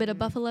a little bit of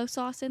buffalo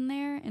sauce in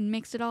there and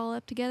mixed it all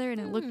up together,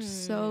 and it looked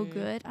so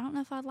good. I don't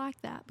know if I'd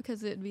like that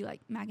because it'd be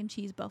like mac and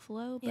cheese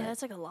buffalo. But yeah,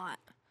 that's like a lot.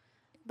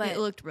 But it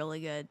looked really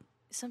good.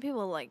 some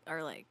people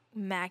are like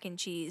mac and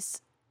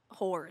cheese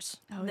whores.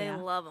 Oh, they yeah.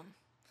 love them.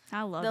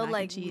 I love They'll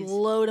mac and cheese.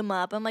 load them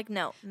up. I'm like,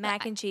 no,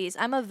 mac and cheese.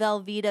 I'm a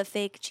Velveeta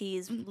fake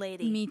cheese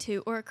lady. Me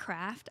too. Or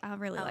Kraft. I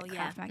really like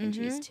Kraft mac and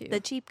cheese too. The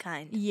cheap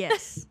kind.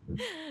 Yes.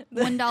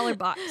 $1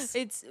 box.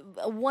 It's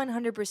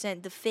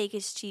 100% the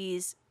fakest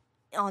cheese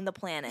on the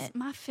planet.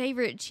 My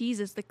favorite cheese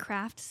is the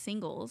Kraft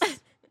singles.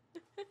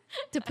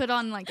 To put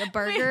on like a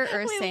burger or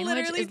a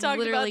sandwich is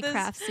literally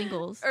Kraft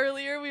singles.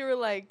 Earlier we were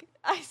like,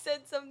 I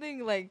said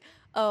something like,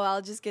 oh,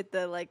 I'll just get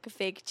the like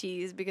fake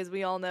cheese because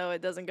we all know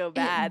it doesn't go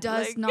bad. It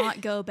does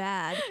not go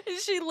bad. And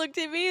she looked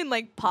at me and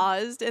like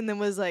paused and then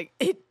was like,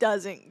 it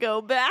doesn't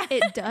go bad.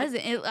 It doesn't.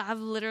 I've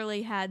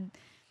literally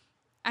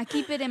I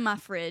keep it in my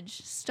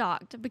fridge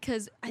stocked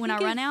because when I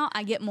run out,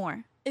 I get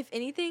more. If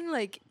anything,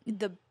 like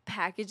the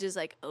package is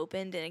like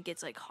opened and it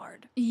gets like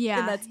hard. Yeah,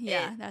 and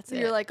that's it.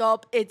 You're like, oh,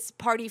 it's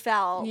party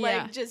foul. Yeah.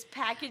 Like just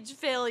package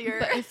failure.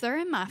 But if they're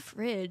in my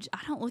fridge, I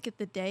don't look at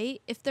the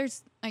date. If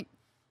there's like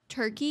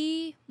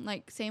turkey,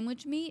 like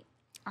sandwich meat,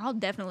 I'll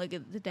definitely look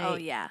at the date. Oh,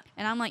 yeah.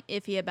 And I'm like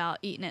iffy about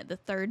eating it the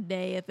third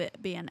day of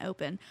it being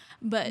open.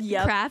 But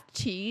Yep. Kraft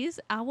cheese,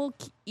 I will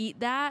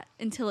eat that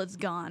until it's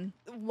gone.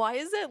 Why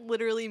is that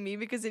literally me?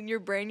 Because in your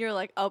brain, you're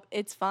like, oh,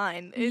 it's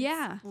fine.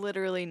 It's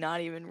literally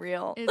not even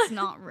real. It's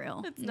not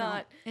real. It's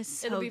not. It's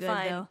so It'll be good,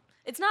 fine. though.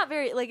 It's not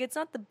very, like, it's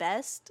not the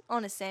best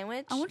on a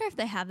sandwich. I wonder if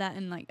they have that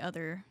in like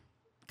other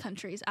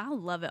countries. I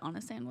love it on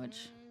a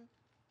sandwich.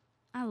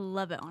 I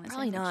love it on a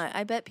Probably sandwich. not.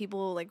 I bet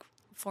people, like,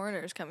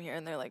 foreigners come here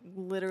and they're like,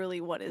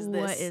 literally, what is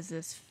this? What is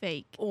this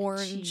fake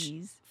orange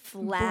cheese?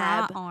 flab?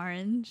 Bright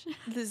orange.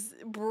 This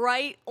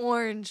bright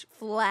orange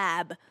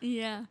flab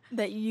Yeah.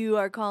 that you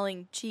are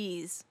calling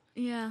cheese.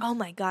 Yeah. Oh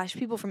my gosh,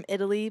 people from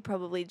Italy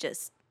probably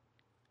just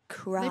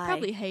cry. They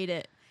probably hate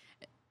it.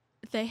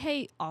 They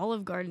hate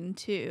Olive Garden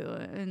too,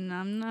 and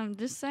I'm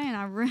just saying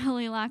I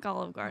really like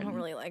Olive I Garden. don't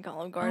really like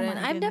Olive Garden. my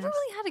I've never goodness.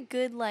 really had a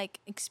good like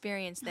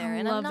experience there. I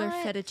and love I'm their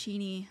not,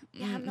 fettuccine.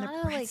 Yeah, I'm and their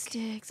not a, like-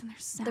 breadsticks and their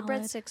salad. The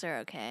breadsticks are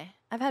okay.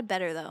 I've had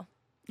better though.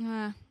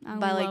 I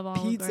By love like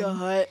Olive Pizza Garden.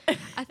 Hut.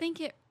 I think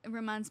it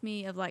reminds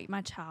me of like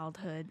my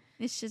childhood.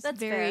 It's just That's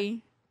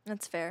very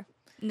That's fair.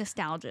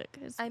 nostalgic.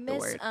 Is I the miss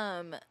word.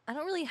 I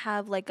don't really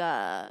have like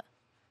a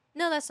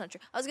No, that's not true.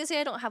 I was gonna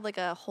say I don't have like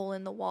a hole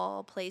in the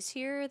wall place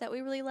here that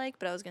we really like,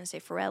 but I was gonna say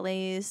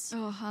Forelli's.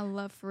 Oh, I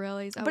love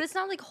Forelli's. But it's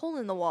not like hole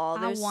in the wall.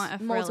 I There's want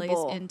a multiple.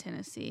 Forelli's in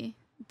Tennessee.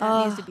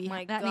 That needs to be.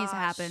 my That needs to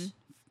gosh. happen.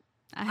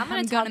 I'm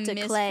gonna talk to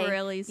miss Clay.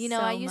 Forelli's You know,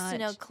 so I used to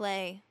know much.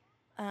 Clay.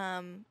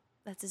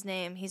 That's his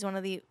name. He's one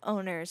of the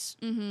owners,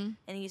 Mm-hmm.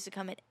 and he used to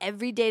come in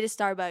every day to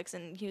Starbucks,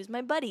 and he was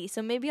my buddy.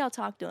 So maybe I'll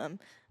talk to him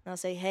and I'll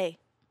say, "Hey,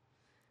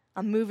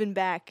 I'm moving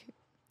back,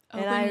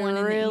 and Open I one in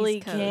the really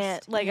East Coast.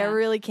 can't. Like, Yeah. I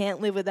really can't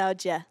live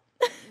without you."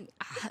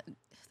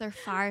 Their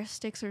fire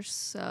sticks are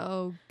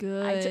so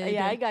good.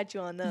 I got you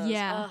on those.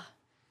 Yeah. Ugh.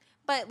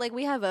 But like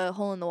we have a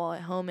hole in the wall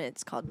at home. And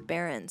it's called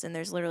Barron's, and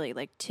there's literally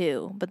like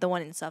two, but the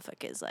one in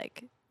Suffolk is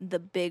like the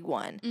big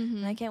one,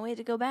 and I can't wait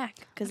to go back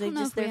because I they don't know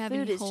just if we their have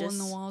food any is hole just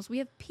in the walls. We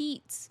have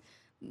Pete's,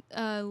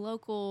 a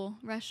local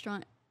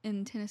restaurant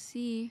in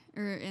Tennessee,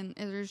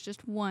 there's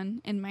just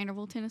one in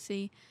Manorville,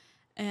 Tennessee,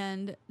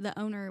 and the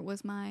owner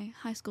was my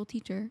high school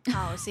teacher.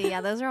 Oh, see,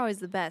 yeah, those are always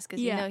the best because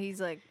Yeah. you know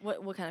he's like,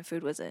 what kind of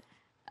food was it?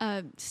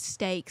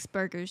 Steaks,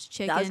 burgers,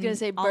 chicken. I was gonna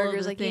say all of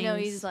burgers, the like you know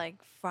things. he's like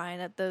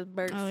frying up those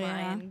burgers, Oh,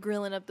 yeah. frying,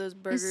 grilling up those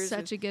burgers. It's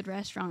such a good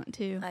restaurant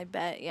too. I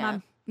bet, yeah.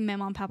 My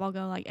mom and papa will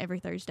go like every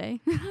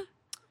Thursday.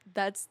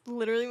 That's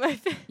literally my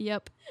favorite.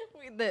 Yep.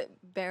 The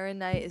Baron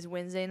night is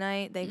Wednesday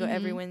night. They go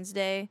every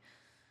Wednesday,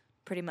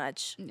 pretty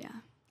much. Yeah.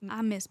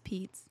 I miss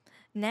Pete's.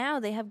 Now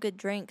they have good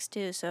drinks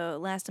too. So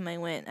last time I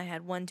went, I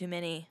had one too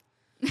many.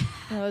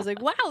 And I was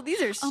like, wow,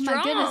 these are Oh strong.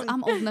 my goodness,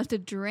 I'm old enough to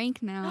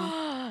drink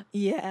now.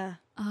 Yeah.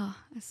 Oh,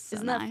 it's so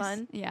Isn't that nice.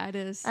 fun? Yeah, it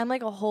is. I'm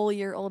like a whole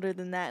year older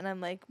than that, and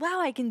I'm like, wow,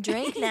 I can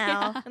drink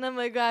now. Yeah. And I'm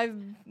like, I've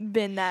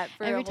been that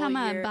for Every a whole time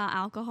I year. buy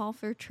alcohol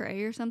for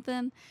Trey or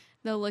something,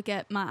 they'll look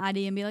at my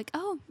ID and be like,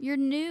 "Oh, you're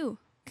new.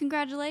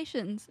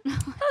 Congratulations."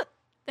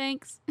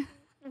 Thanks.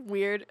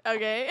 Weird.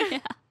 Okay. Yeah.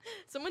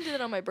 Someone did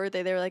it on my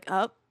birthday. They were like,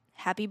 oh,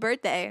 happy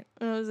birthday.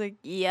 And I was like,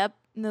 yep.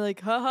 And they're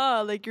like,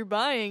 haha, like you're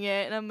buying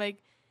it. And I'm like,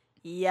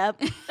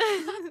 yep.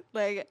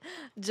 Like,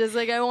 just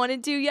like I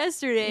wanted to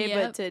yesterday,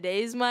 Yep. but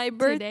today's my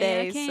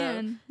birthday. Today I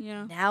can.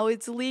 Yeah. So now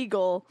it's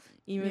legal,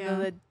 even Yeah.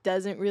 though that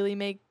doesn't really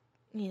make,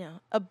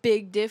 a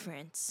big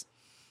difference.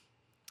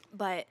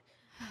 But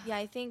yeah,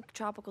 I think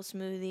tropical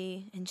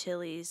smoothie and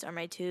Chili's are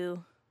my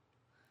two.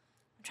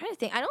 I'm trying to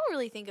think. I don't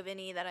really think of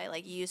any that I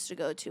like used to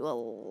go to a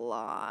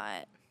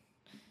lot.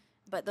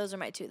 But those are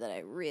my two that I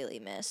really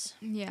miss.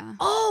 Yeah.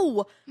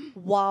 Oh,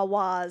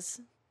 Wawa's.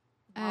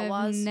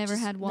 I've never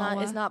just had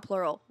Wawa. It's not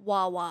plural.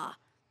 Wawa.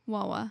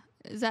 Wawa.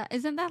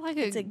 Isn't that like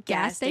It's a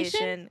gas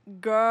station?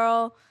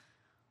 Girl.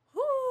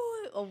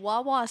 Whoo, a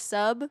Wawa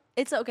sub.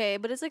 It's okay,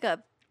 but it's like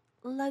a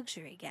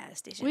luxury gas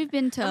station. We've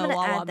been to I'm a gonna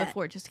Wawa add that.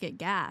 before just to get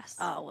gas.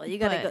 Oh, well, you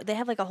gotta But- go. They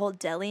have like a whole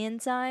deli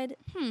inside.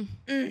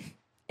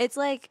 It's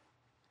like,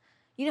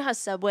 you know how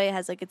Subway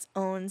has like its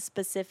own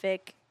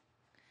specific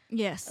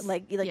Yes.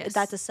 Like yes.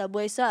 that's a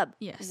Subway sub.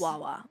 Yes.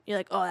 Wawa. You're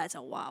like, oh, that's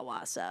a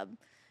Wawa sub.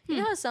 You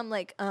know how some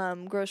like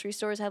grocery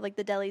stores have like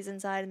the delis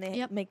inside and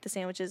they make the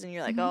sandwiches and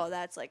you're like, oh,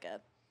 that's like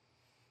a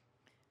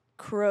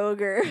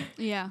Kroger.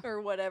 Yeah. Or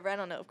whatever. I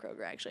don't know if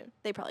Kroger actually.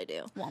 They probably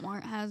do.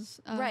 Walmart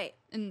has right.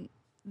 in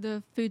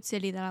the food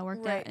city that I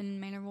worked at in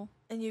Maynardville.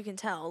 And you can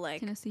tell like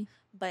Tennessee.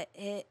 But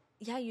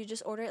you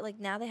just order it. Like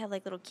now they have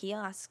like little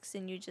kiosks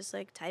and you just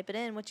like type it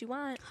in what you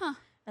want. Huh.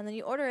 And then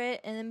you order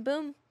it and then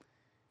boom.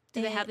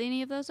 Do they have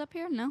any of those up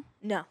here? No.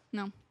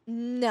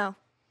 No.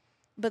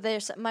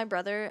 But my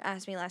brother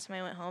asked me last time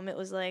I went home. It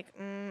was like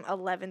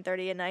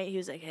 11:30 at night. He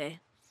was like, "Hey,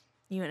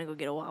 you want to go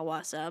get a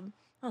Wawa sub?"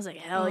 I was like,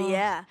 "Hell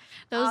yeah!"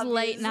 Those obviously.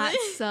 late night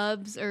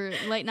subs or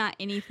late night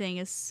anything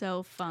is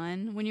so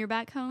fun when you're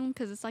back home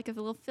because it's like a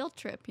little field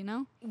trip, you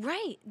know?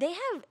 Right. They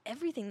have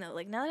everything though.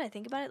 Like now that I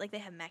think about it, like they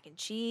have mac and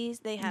cheese.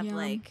 They have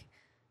like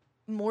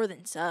more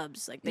than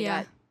subs. Like they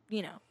got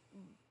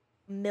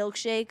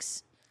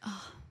milkshakes.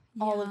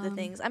 All of the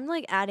things. I'm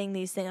like adding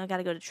these things. I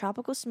gotta go to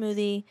Tropical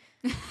Smoothie.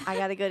 I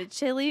gotta go to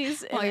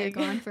Chili's. While you're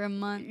gone for a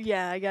month.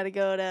 Yeah, I gotta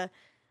go to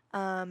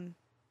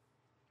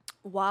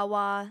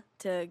Wawa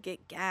to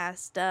get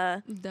gas. Duh.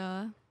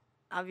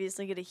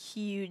 Obviously get a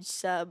huge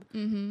sub.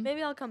 Mm-hmm.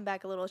 Maybe I'll come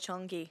back a little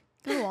chunky.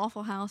 Go to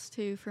Waffle House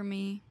too for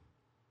me.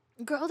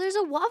 Girl, there's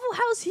a Waffle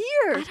House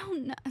here. I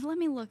don't know. Let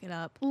me look it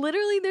up.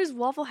 Literally, there's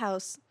Waffle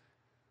House.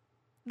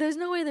 There's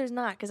no way there's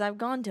not because I've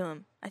gone to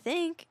him. I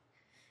think.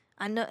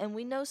 I know, and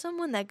we know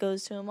someone that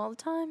goes to him all the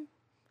time.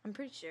 I'm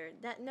pretty sure.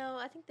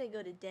 I think they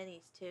go to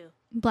Denny's too.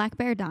 Black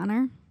Bear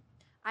Diner.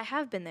 I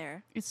have been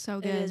there. It's so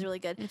good. It is really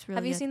good. It's really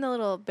have you seen the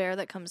little bear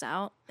that comes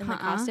out in the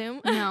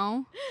costume?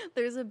 No.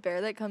 There's a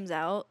bear that comes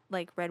out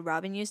like Red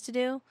Robin used to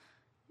do.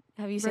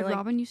 Have you seen Red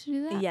Robin used to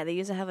do that? Yeah, they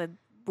used to have a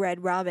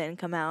Red Robin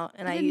come out.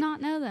 And I did not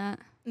know that.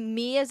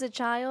 Me as a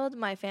child,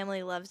 my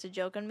family loves to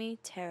joke on me.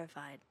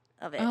 Terrified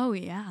of it. Oh,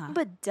 yeah.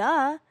 But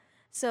duh.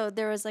 So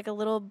there was like a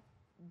little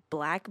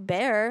black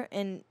bear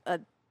in a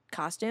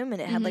costume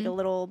and it had like a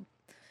little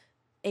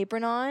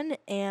apron on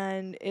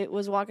and it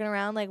was walking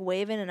around like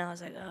waving and I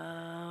was like,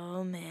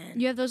 oh man.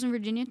 You have those in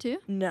Virginia too?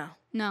 No.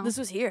 This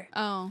was here.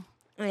 Oh.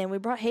 And we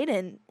brought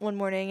Hayden one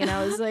morning and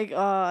I was like,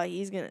 oh,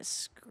 he's gonna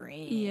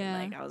scream. Yeah.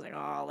 Like I was like,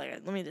 oh, like,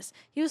 let me just,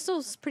 he was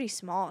still pretty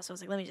small, so I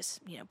was like, let me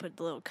just, put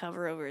the little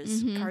cover over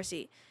his car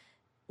seat.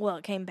 Well,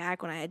 it came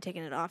back when I had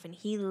taken it off and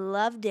he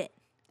loved it.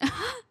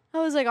 I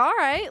was like, all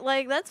right,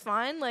 like that's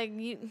fine. Like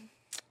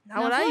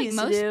not what I used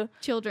to do.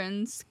 Most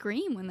children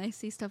scream when they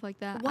see stuff like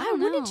that. Why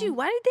wouldn't you?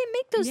 Why did they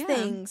make those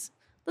things?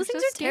 Those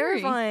things are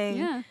terrifying.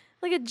 Yeah.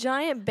 Like a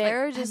giant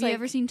bear just have you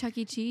ever seen Chuck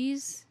E.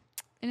 Cheese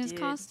in his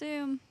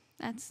costume?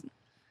 That's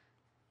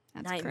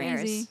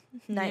nightmares. Crazy.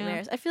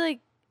 Nightmares. Yeah. I feel like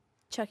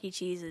Chuck E.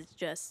 Cheese is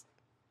just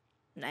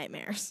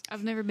nightmares.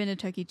 I've never been to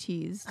Chuck E.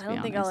 Cheese. I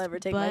don't think I'll ever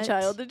take my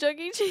child to Chuck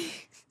E. Cheese.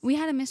 We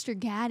had a Mr.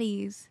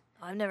 Gaddy's.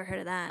 Oh, I've never heard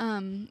of that.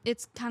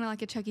 It's kind of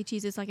like a Chuck E.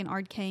 Cheese. It's like an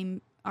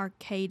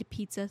arcade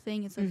pizza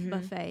thing. It's a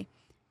buffet.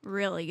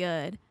 Really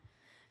good.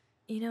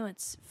 You know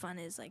what's fun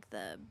is like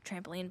the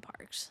trampoline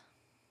parks.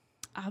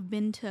 I've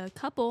been to a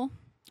couple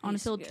on a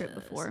field trip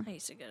before. I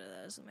used to go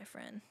to those with my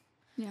friend.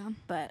 Yeah.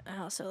 But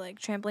I also like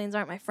trampolines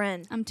aren't my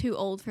friend. I'm too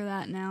old for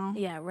that now.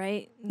 Yeah,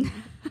 right?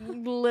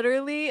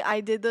 Literally, I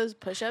did those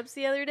push-ups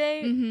the other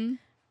day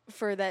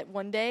for that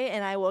one day,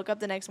 and I woke up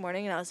the next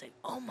morning and I was like,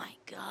 oh my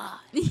God.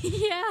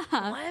 Yeah.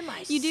 Why am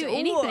I You do sore?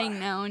 anything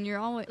now and you're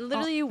always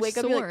literally you wake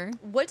up and you're like,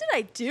 what did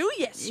I do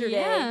yesterday?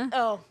 Yeah.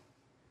 Oh,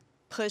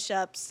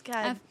 push-ups.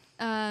 God.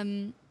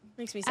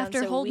 Makes me sound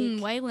after so holding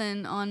weak.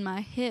 Waylon on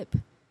my hip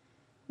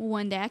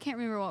one day, I can't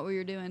remember what we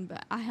were doing,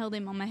 but I held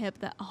him on my hip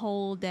that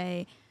whole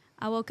day.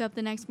 I woke up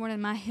the next morning,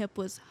 my hip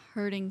was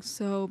hurting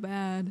so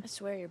bad. I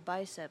swear your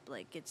bicep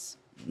gets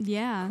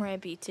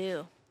crampy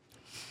too.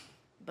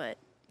 But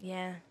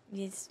yeah,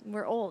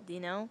 we're old,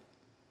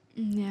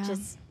 Yeah.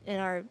 Just in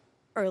our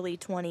early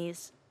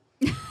 20s.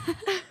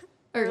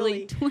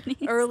 Early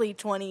 20s. Early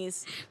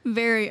 20s.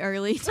 Very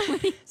early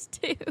 20s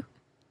too.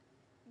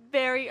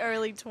 Very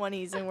early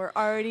 20s, and we're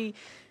already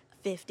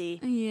 50.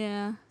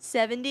 Yeah.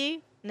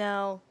 70?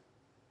 No.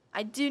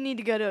 I do need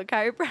to go to a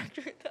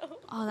chiropractor, though.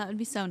 Oh, that would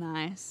be so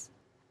nice.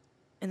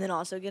 And then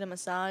also get a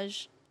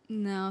massage.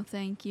 No,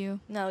 thank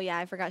you. No, yeah,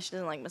 I forgot she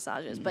doesn't like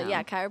massages. No. But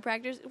yeah,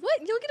 chiropractors.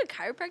 What? You'll get a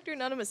chiropractor,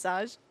 not a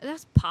massage?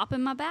 That's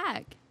popping my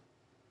back.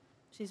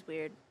 She's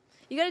weird.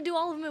 You got to do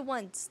all of them at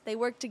once. They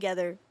work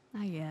together.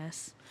 I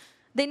guess.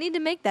 They need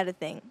to make that a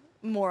thing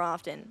more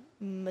often.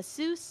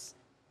 Masseuse,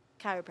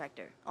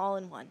 chiropractor, all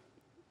in one.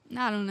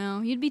 I don't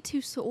know. You'd be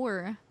too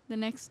sore the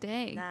next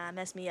day. Nah,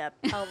 mess me up.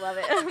 I'll love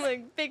it. I'm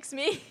like, fix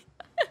me.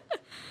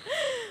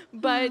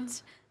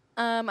 But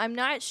I'm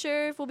not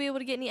sure if we'll be able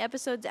to get any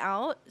episodes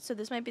out, so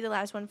this might be the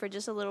last one for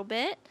just a little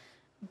bit.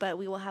 But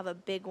we will have a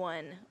big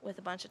one with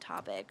a bunch of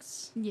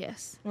topics.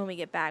 Yes. When we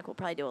get back, we'll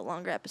probably do a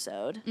longer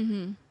episode.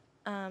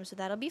 So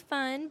that'll be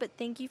fun. But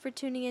thank you for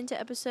tuning into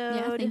episode.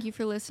 Yeah, thank you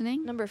for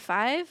listening. Number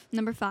 5?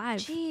 Number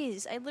 5.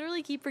 Jeez, I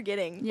literally keep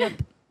forgetting. Yep.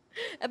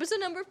 Episode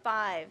number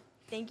 5.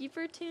 Thank you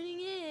for tuning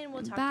in.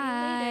 We'll talk to you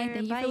Bye. later.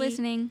 Thank you Bye. for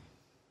listening.